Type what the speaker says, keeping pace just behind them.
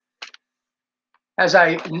As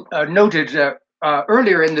I noted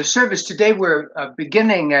earlier in the service today, we're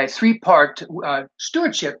beginning a three-part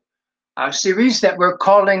stewardship series that we're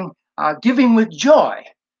calling Giving with Joy.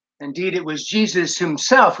 Indeed, it was Jesus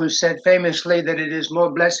himself who said famously that it is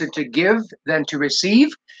more blessed to give than to receive.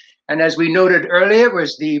 And as we noted earlier, it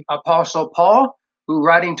was the Apostle Paul who,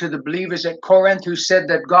 writing to the believers at Corinth, who said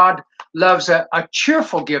that God loves a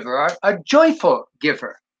cheerful giver, a joyful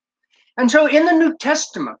giver. And so in the New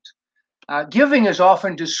Testament, giving is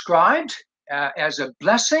often described as a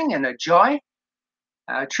blessing and a joy.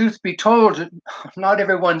 Truth be told, not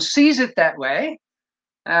everyone sees it that way,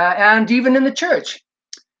 and even in the church.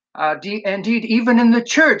 Indeed, even in the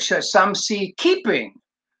church, some see keeping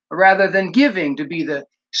rather than giving to be the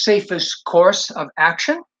safest course of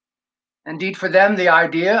action. Indeed, for them, the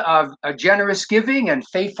idea of a generous giving and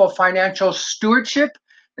faithful financial stewardship,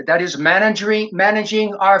 that is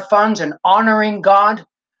managing our funds and honoring God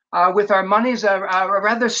with our money, is a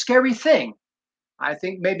rather scary thing. I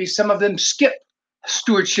think maybe some of them skip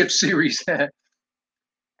stewardship series.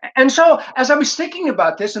 And so, as I was thinking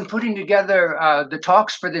about this and putting together the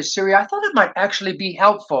talks for this series, I thought it might actually be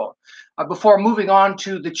helpful before moving on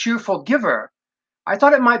to the cheerful giver. I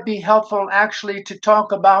thought it might be helpful actually to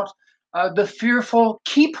talk about the fearful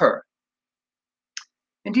keeper.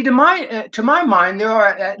 Indeed, to my mind, there are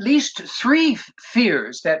at least three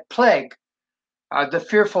fears that plague the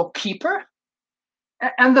fearful keeper.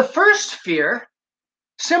 And the first fear,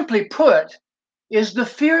 simply put, is the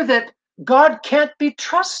fear that God can't be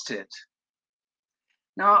trusted.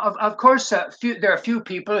 Now, of course, there are few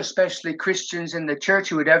people, especially Christians in the church,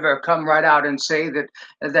 who would ever come right out and say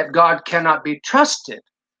that God cannot be trusted.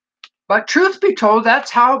 But truth be told,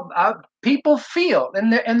 that's how people feel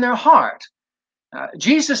in their heart.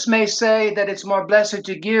 Jesus may say that it's more blessed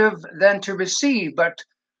to give than to receive, but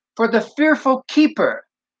for the fearful keeper,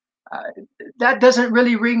 that doesn't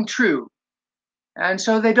really ring true. And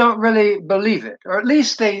so they don't really believe it, or at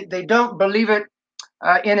least they don't believe it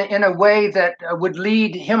in a way that would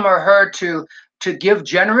lead him or her to give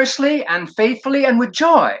generously and faithfully and with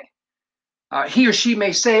joy. He or she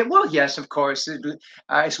may say, well, yes, of course,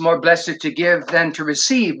 it's more blessed to give than to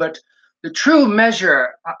receive, but the true measure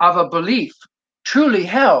of a belief, truly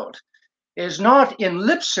held, is not in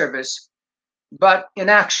lip service, but in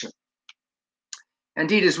action.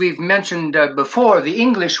 Indeed, as we've mentioned before, the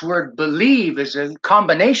English word believe is a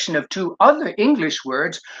combination of two other English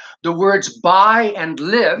words, the words buy and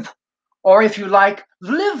live, or if you like,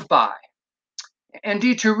 live by.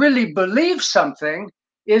 Indeed, to really believe something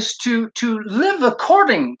is to live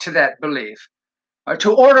according to that belief,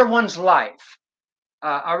 to order one's life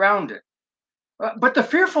around it. But the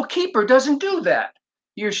fearful keeper doesn't do that.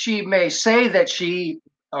 He or she may say that she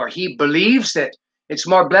or he believes that it's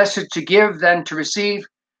more blessed to give than to receive,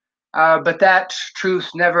 but that truth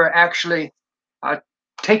never actually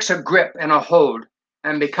takes a grip and a hold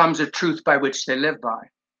and becomes a truth by which they live by.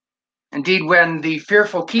 Indeed, when the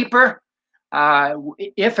fearful keeper,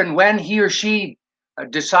 if and when he or she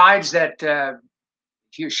decides that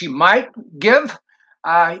he or she might give,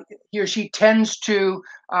 he or she tends to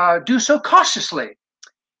do so cautiously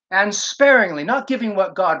and sparingly, not giving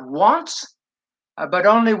what God wants, but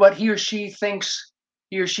only what he or she thinks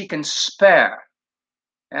he or she can spare.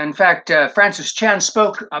 In fact, Francis Chan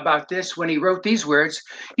spoke about this when he wrote these words.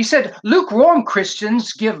 He said, lukewarm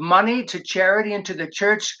Christians give money to charity and to the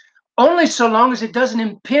church only so long as it doesn't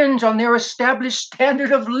impinge on their established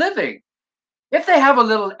standard of living. If they have a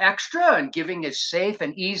little extra and giving is safe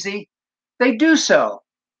and easy, they do so.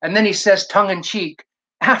 And then he says, tongue in cheek,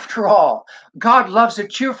 after all, God loves a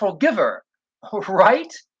cheerful giver,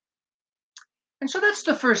 right? And so that's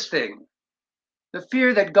the first thing, the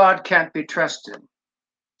fear that God can't be trusted.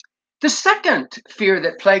 The second fear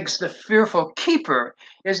that plagues the fearful keeper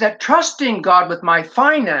is that trusting God with my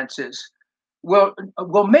finances will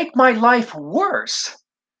make my life worse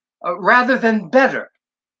rather than better.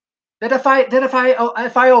 That if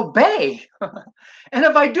I obey and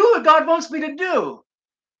if I do what God wants me to do,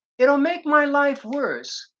 it'll make my life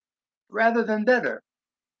worse rather than better.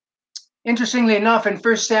 Interestingly enough, in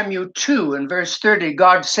 1 Samuel 2 and verse 30,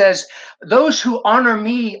 God says, those who honor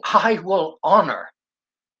me, I will honor.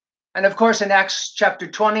 And of course, in Acts chapter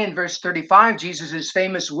 20 and verse 35, Jesus'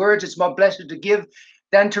 famous words, it's more blessed to give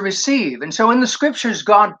than to receive. And so in the scriptures,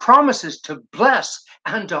 God promises to bless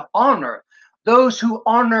and to honor those who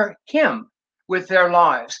honor him with their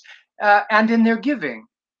lives and in their giving.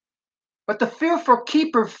 But the fearful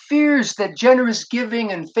keeper fears that generous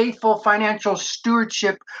giving and faithful financial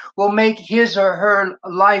stewardship will make his or her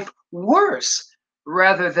life worse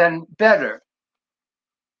rather than better.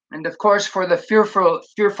 And of course, for the fearful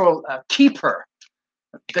keeper,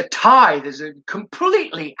 The tithe is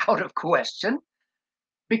completely out of question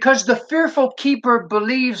because the fearful keeper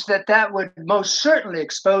believes that that would most certainly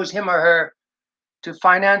expose him or her to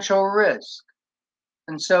financial risk.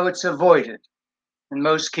 And so it's avoided. In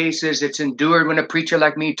most cases, it's endured when a preacher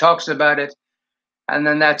like me talks about it, and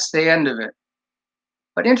then that's the end of it.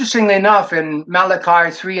 But interestingly enough, in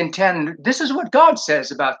Malachi 3 and 10, this is what God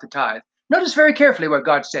says about the tithe. Notice very carefully what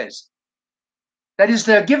God says. That is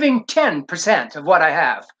the giving 10% of what I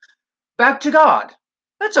have back to God.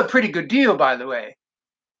 That's a pretty good deal, by the way.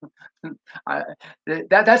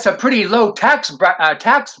 That's a pretty low tax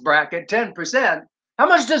bracket, 10%. How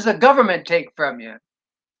much does the government take from you?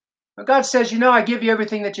 Well, God says, I give you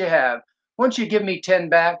everything that you have. Once you give me 10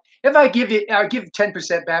 back, if I give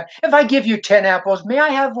 10% back, if I give you 10 apples, may I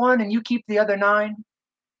have one and you keep the other 9?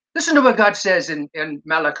 Listen to what God says in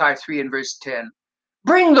Malachi 3 and verse 10.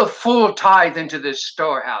 Bring the full tithe into this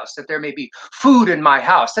storehouse, that there may be food in my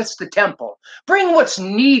house. That's the temple. Bring what's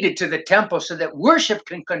needed to the temple so that worship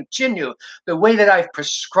can continue the way that I've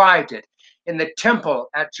prescribed it in the temple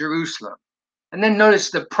at Jerusalem. And then notice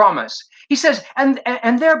the promise. He says, and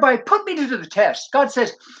thereby put me to the test. God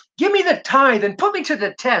says, give me the tithe and put me to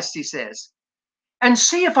the test, he says, and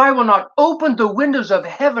see if I will not open the windows of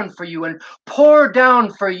heaven for you and pour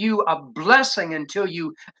down for you a blessing until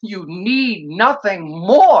you need nothing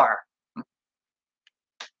more.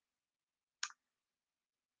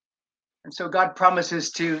 And so God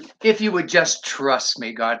promises to, if you would just trust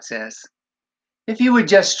me, God says, if you would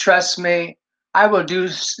just trust me, I will do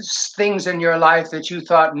things in your life that you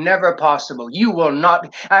thought never possible. You will not.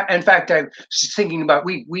 In fact, I was thinking about,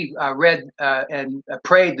 we read and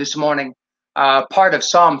prayed this morning part of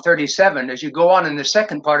Psalm 37. As you go on in the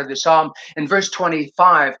second part of the Psalm, in verse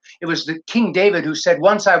 25, it was the King David who said,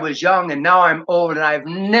 once I was young and now I'm old and I've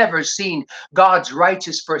never seen God's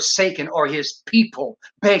righteous forsaken or his people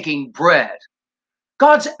begging bread.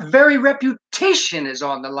 God's very reputation is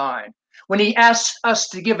on the line. When he asks us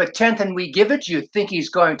to give a tenth and we give it, you think he's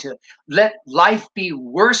going to let life be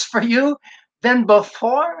worse for you than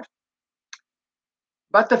before?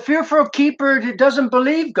 But the fearful keeper doesn't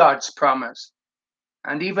believe God's promise.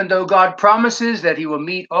 And even though God promises that he will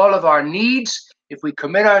meet all of our needs if we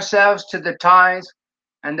commit ourselves to the tithe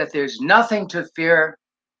and that there's nothing to fear,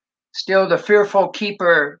 still the fearful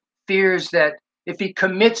keeper fears that if he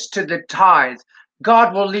commits to the tithe,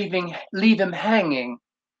 God will leave him hanging,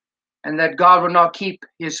 and that God will not keep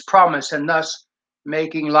his promise and thus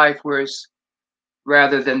making life worse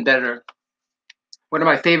rather than better. One of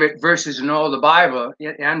my favorite verses in all the Bible,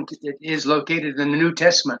 and it is located in the New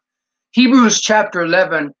Testament, Hebrews chapter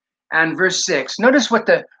 11 and verse 6. Notice what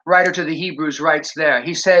the writer to the Hebrews writes there.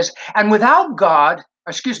 He says, and without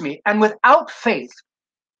faith,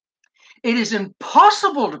 it is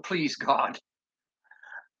impossible to please God.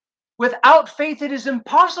 Without faith, it is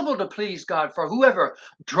impossible to please God. For whoever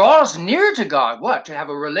draws near to God, to have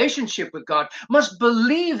a relationship with God, must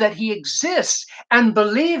believe that he exists and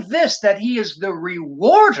believe this, that he is the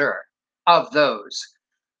rewarder of those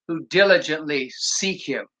who diligently seek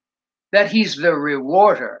him. That he's the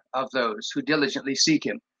rewarder of those who diligently seek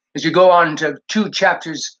him. As you go on to 2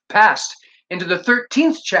 chapters past, into the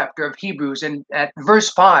 13th chapter of Hebrews, and at verse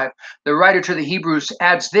 5, the writer to the Hebrews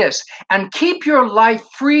adds this, and keep your life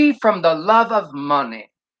free from the love of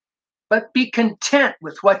money, but be content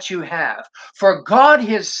with what you have. For God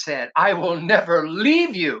has said, I will never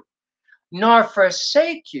leave you nor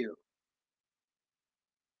forsake you.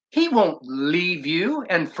 He won't leave you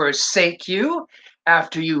and forsake you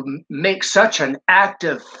after you make such an act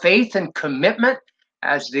of faith and commitment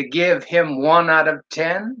as to give him 1 out of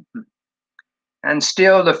 10. And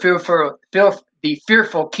still the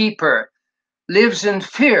fearful keeper lives in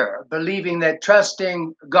fear, believing that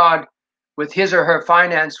trusting God with his or her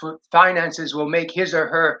finances will make his or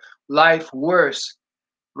her life worse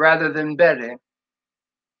rather than better.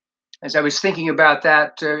 As I was thinking about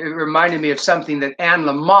that, it reminded me of something that Anne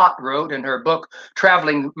Lamott wrote in her book,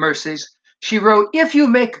 Traveling Mercies. She wrote, if you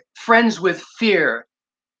make friends with fear,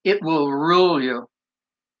 it will rule you.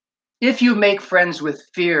 If you make friends with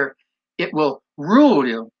fear, it will rule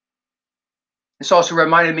you. This also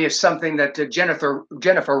reminded me of something that Jennifer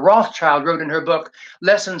Rothschild wrote in her book,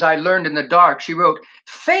 Lessons I Learned in the Dark. She wrote,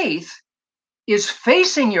 faith is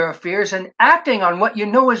facing your fears and acting on what you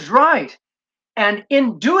know is right. And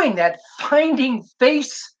in doing that, finding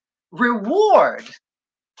face reward.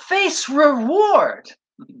 Face reward.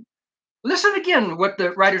 Listen again what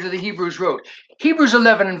the writer to the Hebrews wrote. Hebrews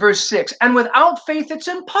 11 and verse 6. And without faith, it's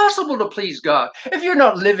impossible to please God. If you're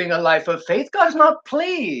not living a life of faith, God's not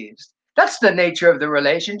pleased. That's the nature of the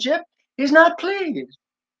relationship. He's not pleased.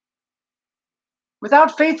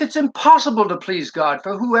 Without faith, it's impossible to please God,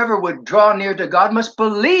 for whoever would draw near to God must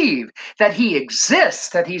believe that he exists,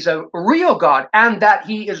 that he's a real God, and that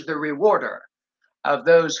he is the rewarder of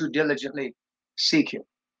those who diligently seek him.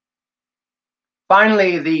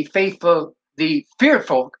 Finally, the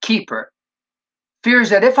fearful keeper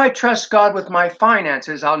fears that if I trust God with my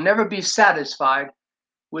finances, I'll never be satisfied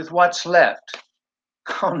with what's left.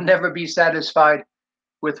 I'll never be satisfied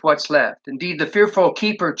with what's left. Indeed, the fearful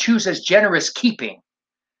keeper chooses generous keeping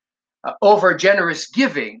over generous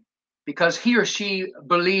giving because he or she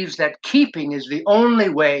believes that keeping is the only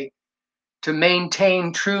way to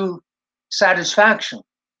maintain true satisfaction.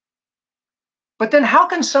 But then how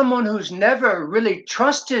can someone who's never really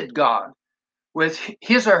trusted God with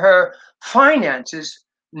his or her finances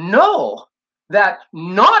know that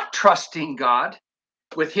not trusting God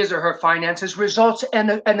with his or her finances results in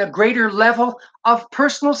a greater level of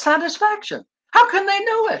personal satisfaction? How can they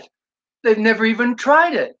know it? They've never even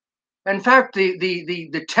tried it. In fact,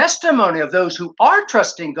 the testimony of those who are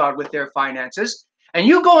trusting God with their finances, and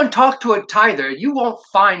you go and talk to a tither, you won't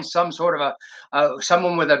find some sort of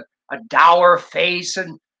someone with a dour face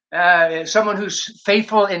and someone who's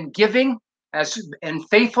faithful in giving and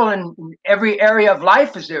faithful in every area of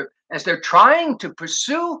life as they're trying to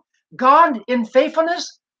pursue God in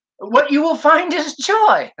faithfulness. What you will find is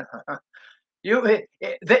joy.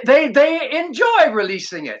 They enjoy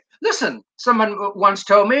releasing it. Listen, someone once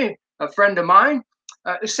told me, a friend of mine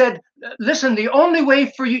said, listen, the only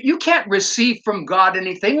way for you can't receive from God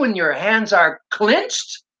anything when your hands are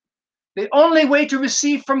clenched. The only way to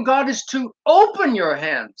receive from God is to open your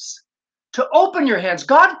hands. To open your hands.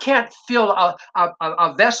 God can't fill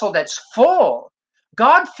a vessel that's full.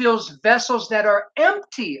 God fills vessels that are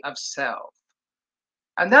empty of self.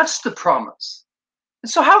 And that's the promise.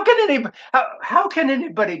 So how can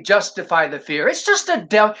anybody justify the fear? It's just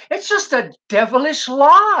a devilish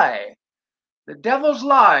lie. The devil's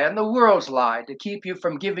lie and the world's lie to keep you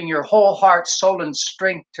from giving your whole heart, soul, and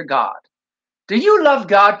strength to God. Do you love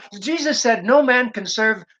God? Jesus said, no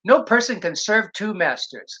person can serve two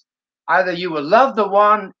masters. Either you will love the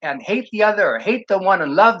one and hate the other, or hate the one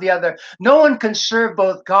and love the other. No one can serve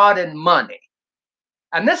both God and money.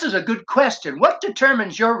 And this is a good question. What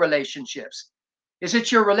determines your relationships? Is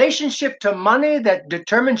it your relationship to money that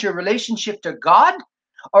determines your relationship to God?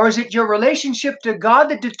 Or is it your relationship to God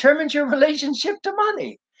that determines your relationship to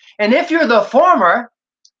money? And if you're the former,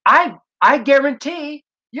 I guarantee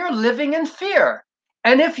you're living in fear.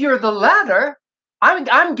 And if you're the latter,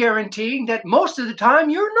 I'm guaranteeing that most of the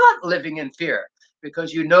time you're not living in fear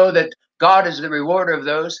because you know that God is the rewarder of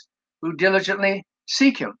those who diligently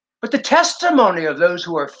seek him. But the testimony of those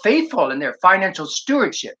who are faithful in their financial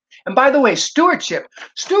stewardship. And by the way, stewardship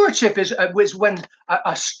is when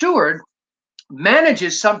a steward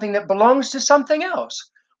manages something that belongs to something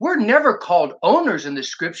else. We're never called owners in the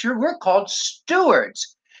scripture. We're called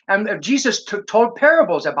stewards. And Jesus told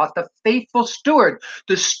parables about the faithful steward.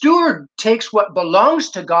 The steward takes what belongs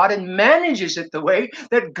to God and manages it the way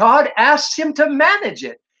that God asks him to manage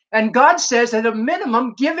it. And God says, at a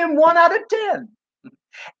minimum, give him 1 out of 10.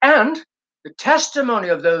 And the testimony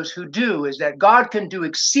of those who do is that God can do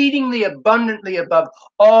exceedingly abundantly above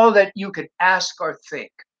all that you could ask or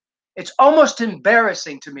think. It's almost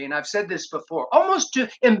embarrassing to me, and I've said this before, almost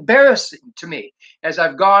embarrassing to me as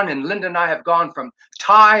I've gone, and Linda and I have gone from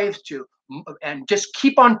tithe and just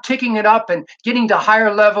keep on ticking it up and getting to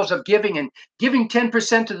higher levels of giving and giving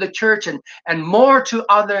 10% to the church and more to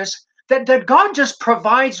others, that God just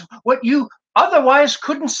provides what you otherwise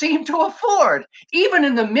couldn't seem to afford, even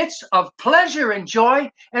in the midst of pleasure and joy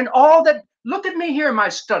and all that. Look at me here in my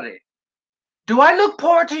study. Do I look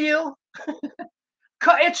poor to you?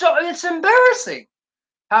 It's embarrassing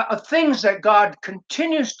things that God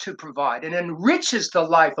continues to provide and enriches the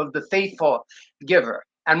life of the faithful giver.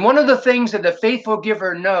 And one of the things that the faithful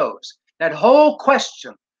giver knows, that whole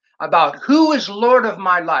question about who is Lord of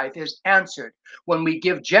my life is answered when we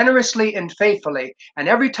give generously and faithfully. And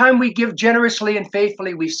every time we give generously and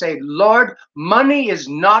faithfully, we say, Lord, money is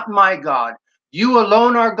not my God. You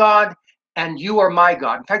alone are God, and you are my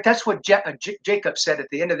God. In fact, that's what Jacob said at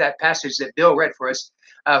the end of that passage that Bill read for us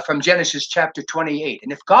from Genesis chapter 28.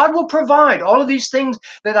 And if God will provide all of these things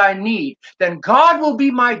that I need, then God will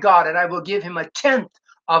be my God, and I will give him 1/10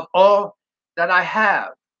 of all that I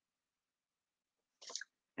have.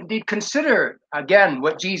 Indeed, consider again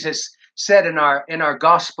what Jesus said in our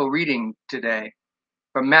gospel reading today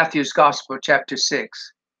from Matthew's Gospel, chapter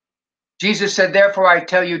 6. Jesus said, therefore, I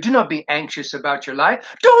tell you, do not be anxious about your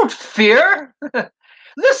life. Don't fear.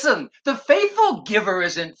 Listen, the faithful giver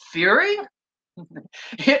isn't fearing.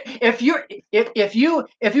 If you if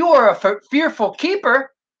you are a fearful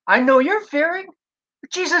keeper, I know you're fearing.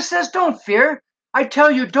 Jesus says, don't fear. I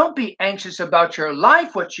tell you, don't be anxious about your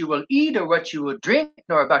life, what you will eat or what you will drink,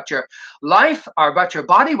 nor about your life or about your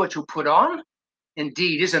body, what you put on.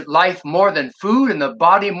 Indeed, isn't life more than food and the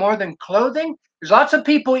body more than clothing? There's lots of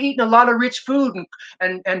people eating a lot of rich food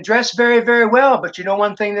and dress very, very well, but you know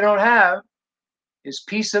one thing they don't have is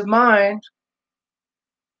peace of mind.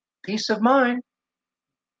 Peace of mind.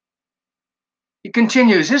 He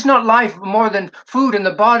continues, is not life more than food and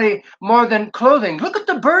the body more than clothing? Look at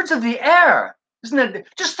the birds of the air. Isn't it?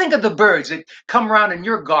 Just think of the birds that come around in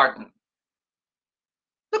your garden.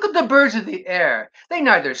 Look at the birds of the air. They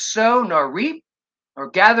neither sow nor reap nor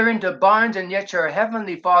gather into barns, and yet your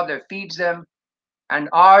heavenly Father feeds them. And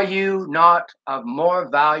are you not of more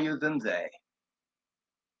value than they?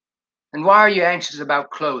 And why are you anxious about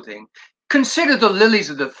clothing? Consider the lilies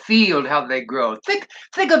of the field, how they grow.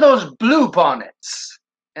 Think of those bluebonnets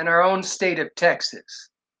in our own state of Texas.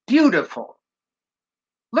 Beautiful.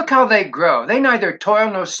 Look how they grow. They neither toil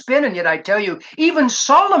nor spin, and yet I tell you, even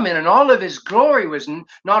Solomon in all of his glory was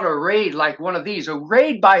not arrayed like one of these.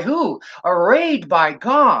 Arrayed by who? Arrayed by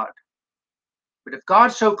God. But if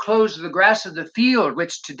God so clothes the grass of the field,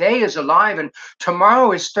 which today is alive and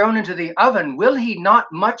tomorrow is thrown into the oven, will he not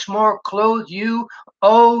much more clothe you,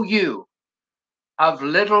 O you of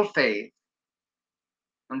little faith?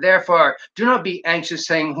 And therefore, do not be anxious,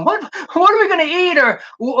 saying, "What are we going to eat?"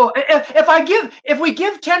 Or if we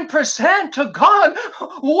give 10% to God,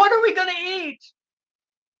 what are we going to eat?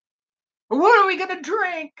 What are we going to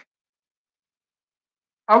drink?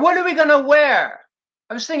 Or what are we going to wear?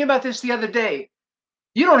 I was thinking about this the other day.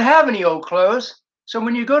 You don't have any old clothes, so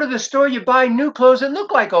when you go to the store, you buy new clothes that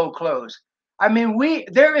look like old clothes. I mean,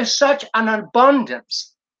 there is such an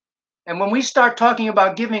abundance, and when we start talking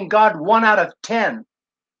about giving God 1 out of 10.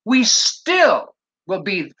 We still will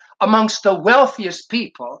be amongst the wealthiest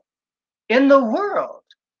people in the world.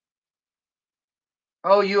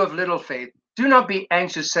 Oh, you of little faith, do not be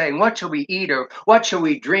anxious, saying, what shall we eat, or what shall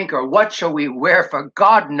we drink, or what shall we wear? For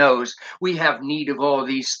God knows we have need of all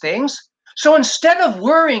these things. So instead of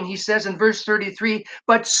worrying, he says in verse 33,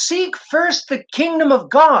 but seek first the kingdom of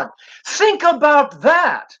God. Think about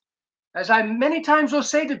that. As I many times will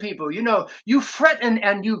say to people, you fret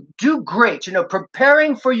and you do great,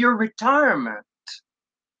 preparing for your retirement.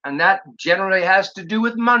 And that generally has to do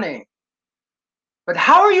with money. But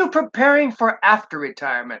how are you preparing for after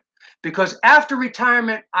retirement? Because after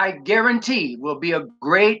retirement, I guarantee, will be a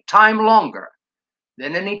great time longer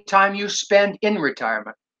than any time you spend in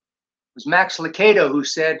retirement. It was Max Lucado who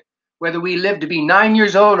said, whether we live to be 9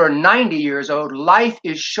 years old or 90 years old, life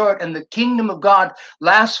is short and the kingdom of God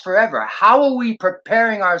lasts forever. How are we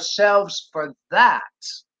preparing ourselves for that?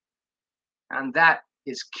 And that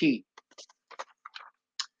is key.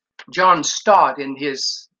 John Stott, in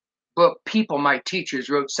his book, People, My Teachers,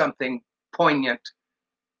 wrote something poignant,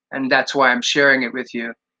 and that's why I'm sharing it with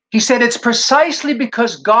you. He said, it's precisely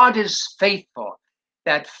because God is faithful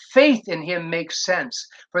that faith in him makes sense,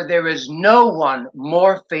 for there is no one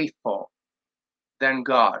more faithful than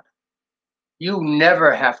God. You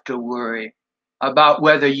never have to worry about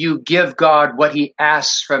whether you give God what he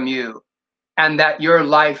asks from you, and that your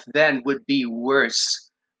life then would be worse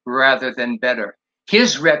rather than better.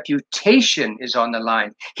 His reputation is on the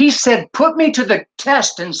line. He said, put me to the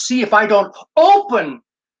test and see if I don't open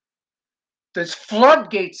the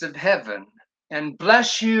floodgates of heaven and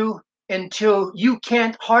bless you until you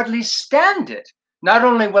can't hardly stand it. Not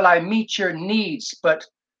only will I meet your needs, but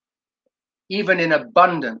even in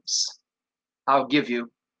abundance, I'll give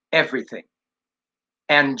you everything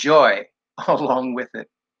and joy along with it.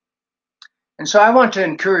 And so I want to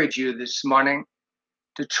encourage you this morning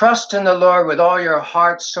to trust in the Lord with all your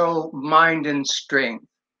heart, soul, mind, and strength.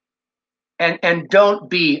 And don't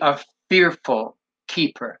be a fearful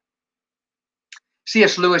keeper.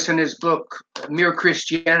 C.S. Lewis, in his book, Mere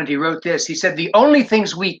Christianity, wrote this. He said, the only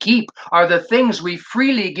things we keep are the things we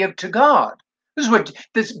freely give to God.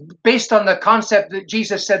 This based on the concept that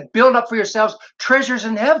Jesus said, build up for yourselves treasures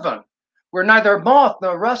in heaven, where neither moth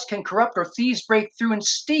nor rust can corrupt or thieves break through and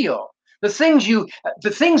steal. The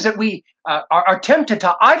things that we are tempted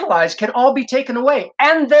to idolize can all be taken away,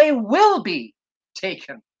 and they will be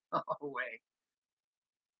taken away.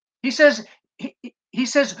 He says,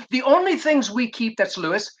 the only things we keep, that's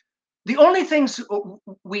Lewis, the only things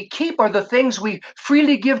we keep are the things we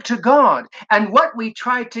freely give to God. And what we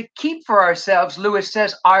try to keep for ourselves, Lewis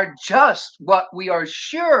says, are just what we are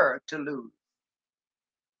sure to lose.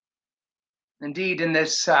 Indeed, in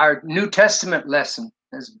this, our New Testament lesson,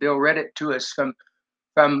 as Bill read it to us from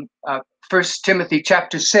from 1 Timothy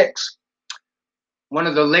chapter 6, one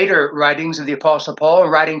of the later writings of the Apostle Paul,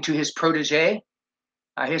 writing to his protege,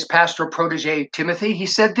 his pastoral protege Timothy. He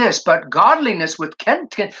said this: but godliness with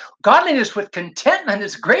contentment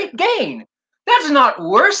is great gain. That's not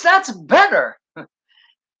worse, that's better.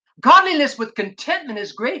 Godliness with contentment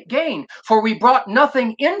is great gain, for we brought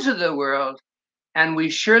nothing into the world, and we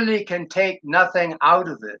surely can take nothing out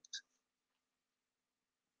of it.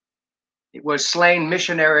 It was slain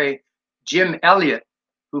missionary Jim Elliot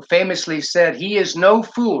who famously said, he is no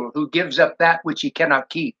fool who gives up that which he cannot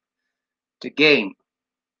keep to gain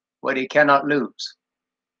what he cannot lose.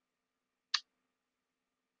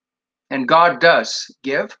 And God does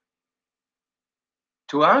give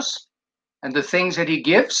to us, and the things that he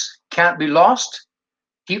gives can't be lost.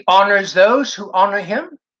 He honors those who honor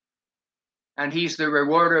him, and he's the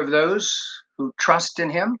rewarder of those who trust in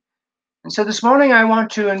him. And so this morning I want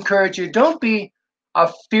to encourage you, don't be a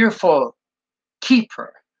fearful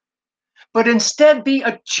keeper, but instead be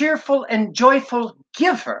a cheerful and joyful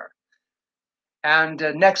giver. And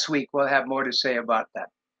next week we'll have more to say about that.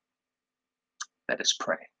 Let us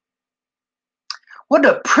pray. What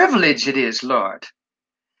a privilege it is, Lord,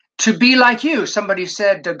 to be like you. Somebody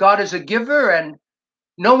said God is a giver, and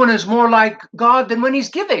no one is more like God than when he's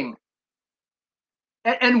giving.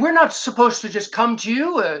 And we're not supposed to just come to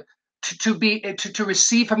you to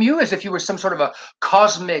receive from you as if you were some sort of a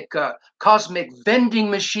cosmic vending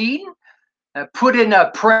machine. Put in a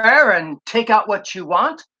prayer and take out what you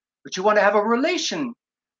want, but you want to have a relationship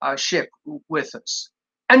with us.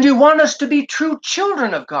 And you want us to be true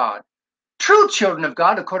children of God. True children of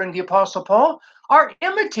God, according to the Apostle Paul, are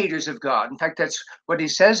imitators of God. In fact, that's what he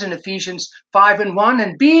says in Ephesians 5:1,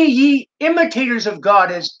 and be ye imitators of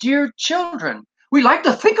God as dear children. We like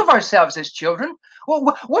to think of ourselves as children.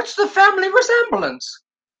 Well, what's the family resemblance?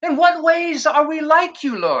 In what ways are we like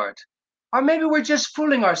you, Lord? Or maybe we're just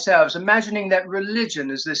fooling ourselves, imagining that religion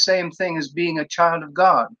is the same thing as being a child of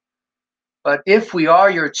God. But if we are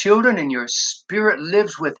your children and your spirit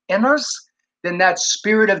lives within us, then that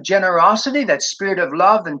spirit of generosity, that spirit of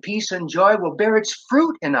love and peace and joy will bear its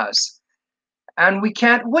fruit in us. And we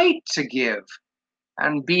can't wait to give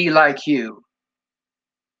and be like you.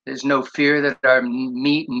 There's no fear that our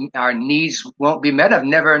needs won't be met. I've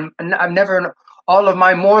never in all of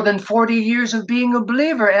my more than 40 years of being a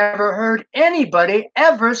believer ever heard anybody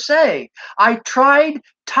ever say, I tried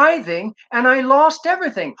tithing and I lost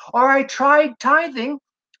everything, or I tried tithing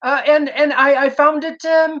and I found it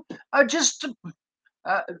just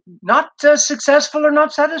not successful or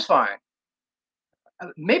not satisfying.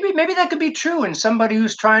 Maybe that could be true in somebody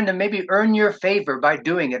who's trying to maybe earn your favor by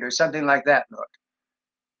doing it or something like that,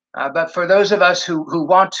 Lord. But for those of us who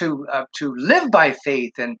want to live by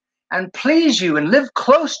faith and please you and live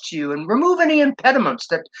close to you and remove any impediments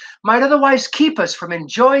that might otherwise keep us from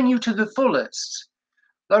enjoying you to the fullest,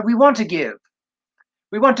 Lord, we want to give.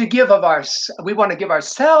 We want to give we want to give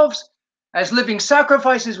ourselves as living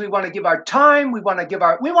sacrifices. We want to give our time. We want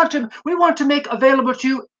to make available to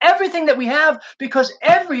you everything that we have, because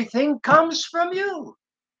everything comes from you.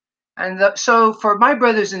 And so for my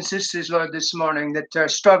brothers and sisters, Lord, this morning that are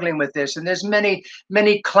struggling with this, and there's many,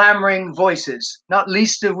 many clamoring voices, not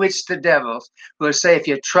least of which the devil, who will say, if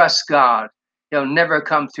you trust God, he'll never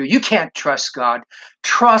come through. You can't trust God.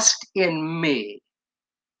 Trust in me.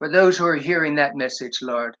 For those who are hearing that message,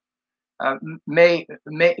 Lord, may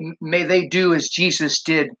they do as Jesus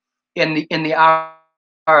did in the hour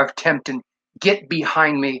of tempting. Get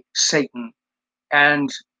behind me, Satan, and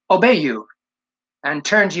obey you and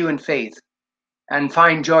turn to you in faith and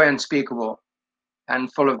find joy unspeakable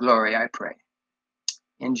and full of glory, I pray.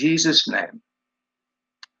 In Jesus' name,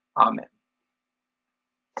 amen.